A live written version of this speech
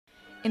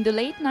In the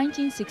late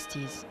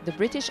 1960s, the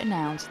British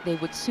announced they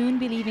would soon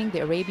be leaving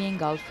the Arabian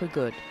Gulf for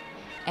good,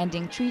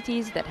 ending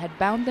treaties that had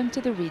bound them to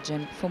the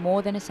region for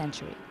more than a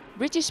century.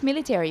 British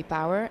military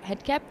power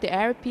had kept the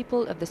Arab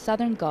people of the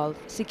southern Gulf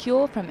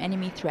secure from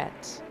enemy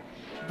threats.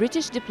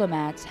 British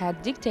diplomats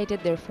had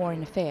dictated their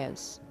foreign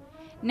affairs.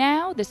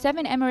 Now, the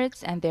seven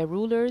emirates and their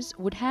rulers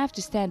would have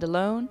to stand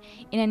alone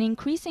in an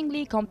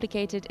increasingly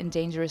complicated and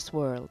dangerous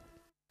world.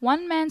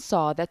 One man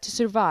saw that to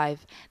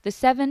survive, the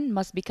seven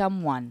must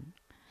become one.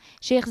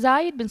 Sheikh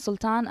Zayed bin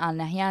Sultan Al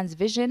Nahyan's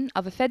vision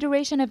of a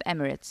federation of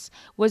emirates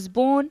was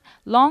born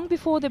long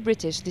before the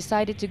British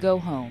decided to go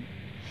home.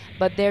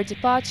 But their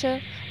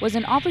departure was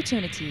an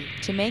opportunity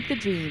to make the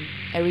dream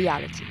a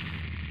reality.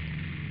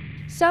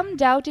 Some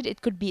doubted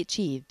it could be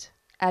achieved.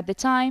 At the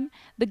time,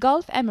 the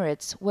Gulf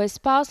Emirates were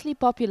sparsely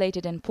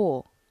populated and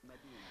poor.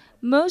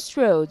 Most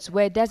roads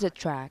were desert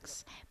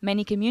tracks,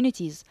 many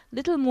communities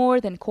little more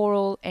than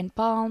coral and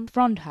palm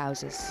frond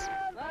houses.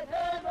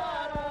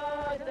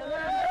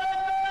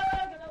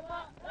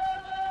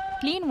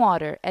 Clean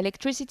water,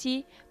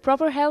 electricity,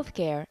 proper health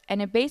care,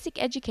 and a basic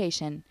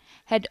education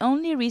had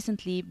only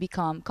recently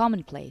become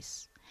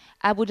commonplace.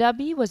 Abu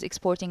Dhabi was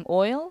exporting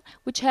oil,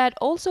 which had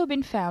also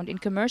been found in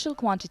commercial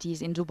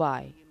quantities in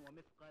Dubai.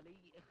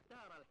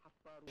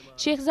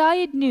 Sheikh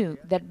Zayed knew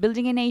that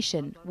building a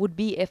nation would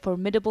be a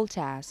formidable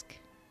task.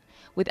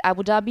 With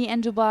Abu Dhabi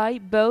and Dubai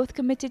both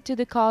committed to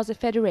the cause of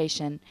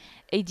federation,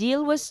 a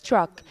deal was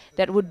struck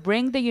that would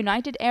bring the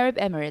United Arab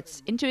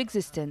Emirates into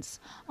existence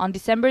on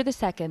December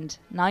 2nd,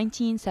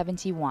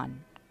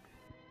 1971.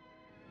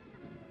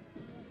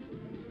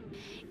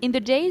 In the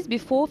days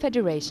before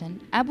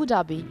federation, Abu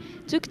Dhabi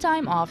took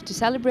time off to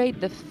celebrate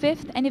the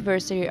 5th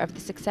anniversary of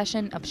the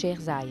succession of Sheikh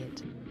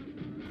Zayed.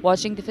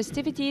 Watching the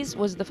festivities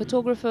was the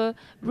photographer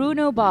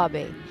Bruno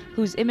Barbe,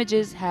 whose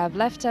images have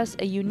left us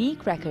a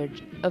unique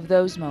record of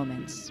those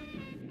moments.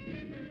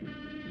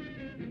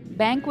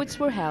 Banquets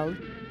were held.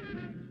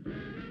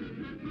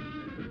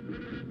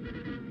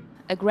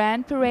 A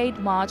grand parade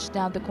marched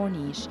down the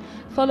Corniche,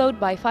 followed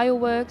by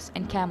fireworks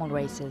and camel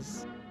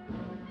races.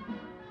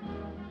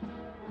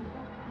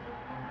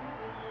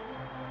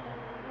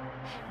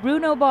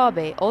 Bruno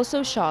Barbe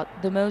also shot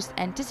the most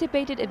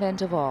anticipated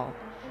event of all,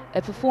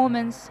 a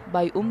performance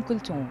by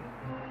Kulthum.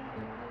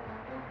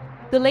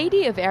 The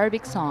lady of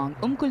Arabic song,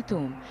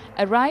 Kulthum,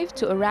 arrived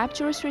to a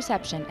rapturous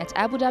reception at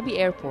Abu Dhabi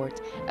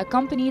airport,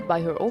 accompanied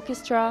by her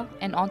orchestra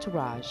and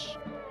entourage.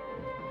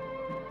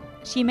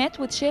 She met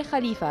with Sheikh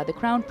Khalifa, the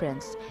Crown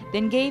Prince,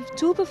 then gave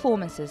 2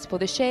 performances for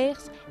the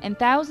sheikhs and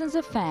thousands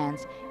of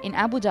fans in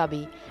Abu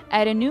Dhabi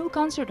at a new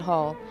concert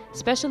hall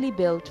specially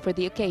built for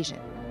the occasion.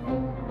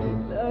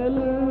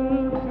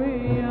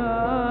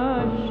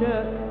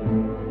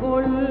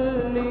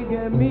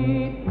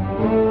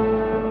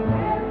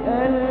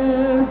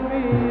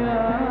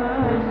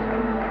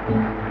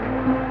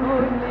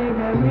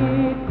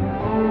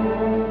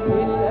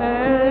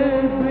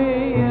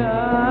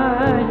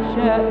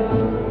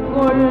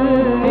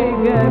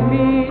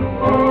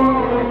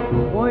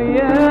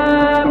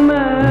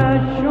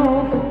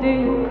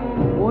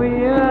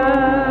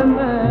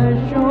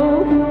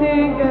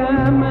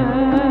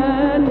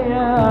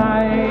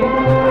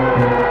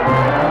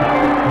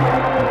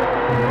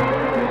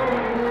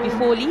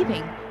 Before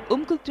leaving,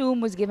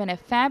 Kulthum was given a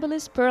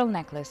fabulous pearl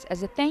necklace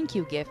as a thank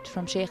you gift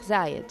from Sheikh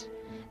Zayed.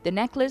 The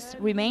necklace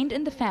remained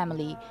in the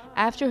family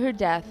after her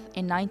death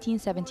in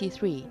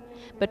 1973,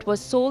 but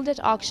was sold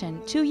at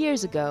auction 2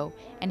 years ago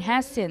and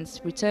has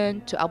since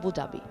returned to Abu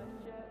Dhabi.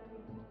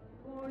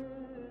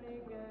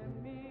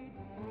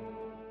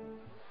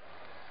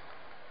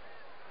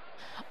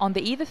 On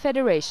the eve of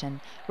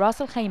federation, Ras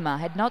Al Khaimah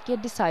had not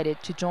yet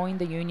decided to join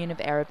the Union of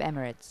Arab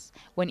Emirates,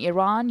 when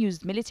Iran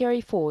used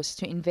military force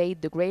to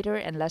invade the Greater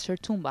and Lesser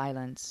Toomb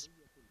Islands.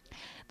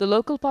 The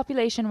local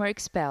population were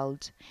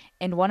expelled,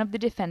 and one of the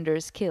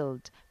defenders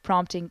killed,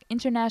 prompting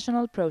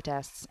international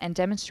protests and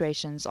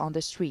demonstrations on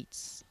the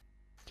streets.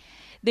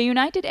 The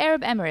United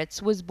Arab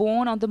Emirates was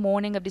born on the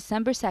morning of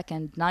December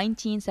 2nd,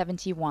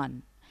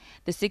 1971.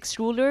 The 6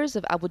 rulers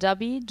of Abu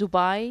Dhabi,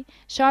 Dubai,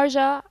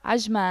 Sharjah,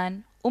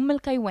 Ajman,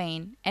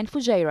 Al-Qaywain, and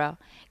Fujairah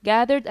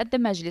gathered at the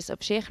Majlis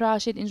of Sheikh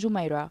Rashid in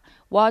Jumeirah,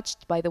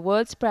 watched by the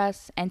world's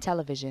press and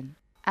television.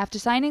 After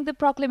signing the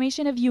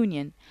Proclamation of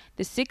Union,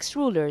 the 6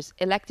 rulers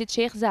elected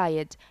Sheikh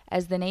Zayed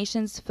as the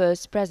nation's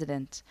first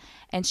president,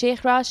 and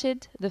Sheikh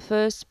Rashid the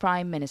first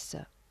prime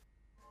minister.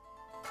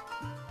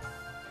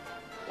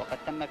 وقد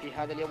تم في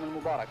هذا اليوم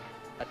المبارك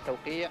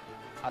التوقيع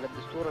على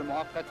الدستور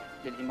المؤقت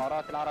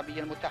للإمارات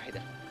العربية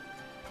المتحدة،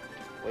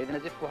 وإذ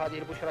نزف هذه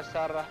البشرى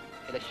السارة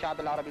إلى الشعب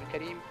العربي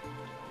الكريم،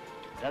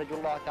 نرجو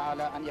الله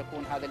تعالى أن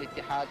يكون هذا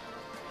الاتحاد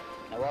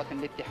نواة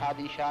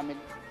لاتحاد شامل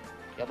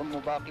يضم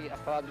باقي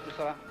أفراد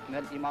الأسرة من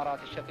الإمارات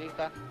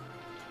الشقيقة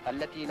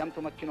التي لم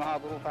تمكنها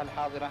ظروفها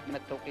الحاضرة من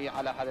التوقيع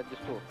على هذا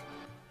الدستور.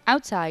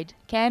 Outside,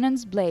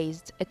 cannons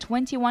blazed a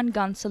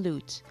 21-gun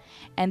salute,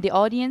 and the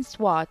audience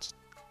watched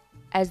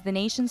as the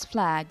nation's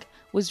flag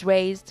was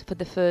raised for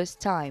the first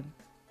time.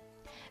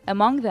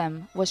 Among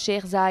them was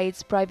Sheikh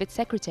Zayed's private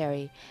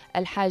secretary,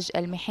 Al-Hajj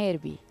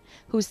al-Mihirbi,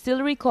 who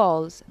still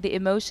recalls the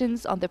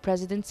emotions on the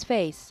president's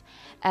face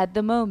at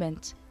the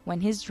moment when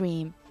his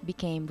dream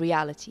became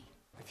reality.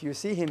 If you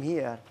see him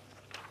here,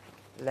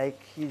 like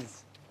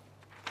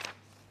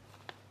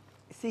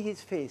see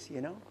his face,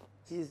 you know?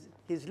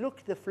 He's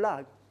looked the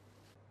flag,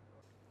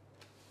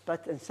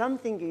 but in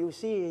something you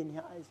see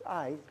in his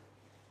eyes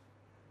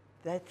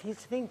that he's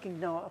thinking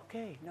now,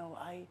 okay, no,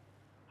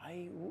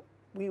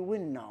 we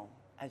win now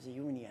as a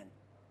union.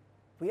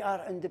 We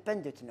are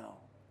independent now.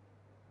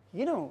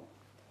 You know,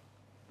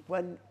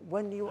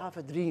 when you have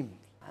a dream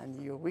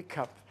and you wake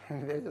up,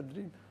 there's a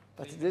dream,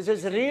 but this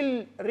is a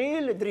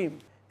real dream.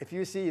 If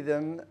you see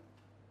them,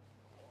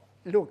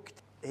 looked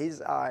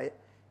his eye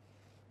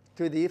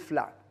to the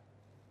flag,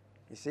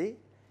 you see?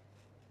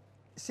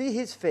 See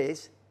his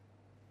face,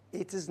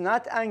 it is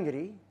not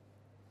angry,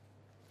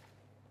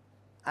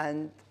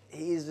 and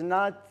he is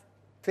not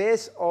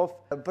face of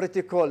a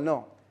protocol,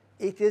 no.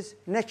 It is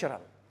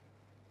natural.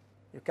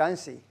 You can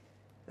see,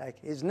 like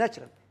it's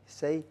natural.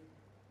 Say,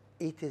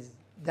 it is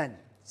done.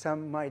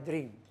 My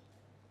dream.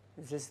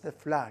 This is the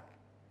flag.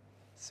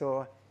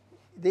 So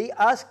they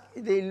ask,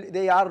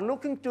 they are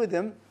looking to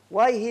them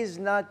why he's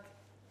not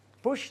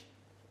pushed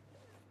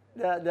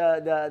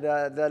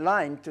the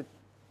line to,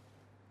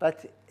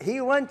 but he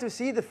want to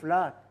see the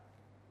flag.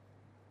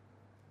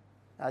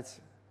 That's,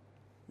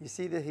 you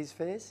see his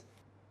face?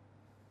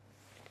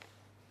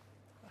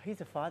 He's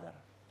a father.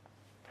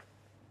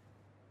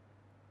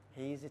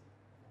 He's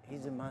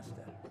a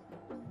master.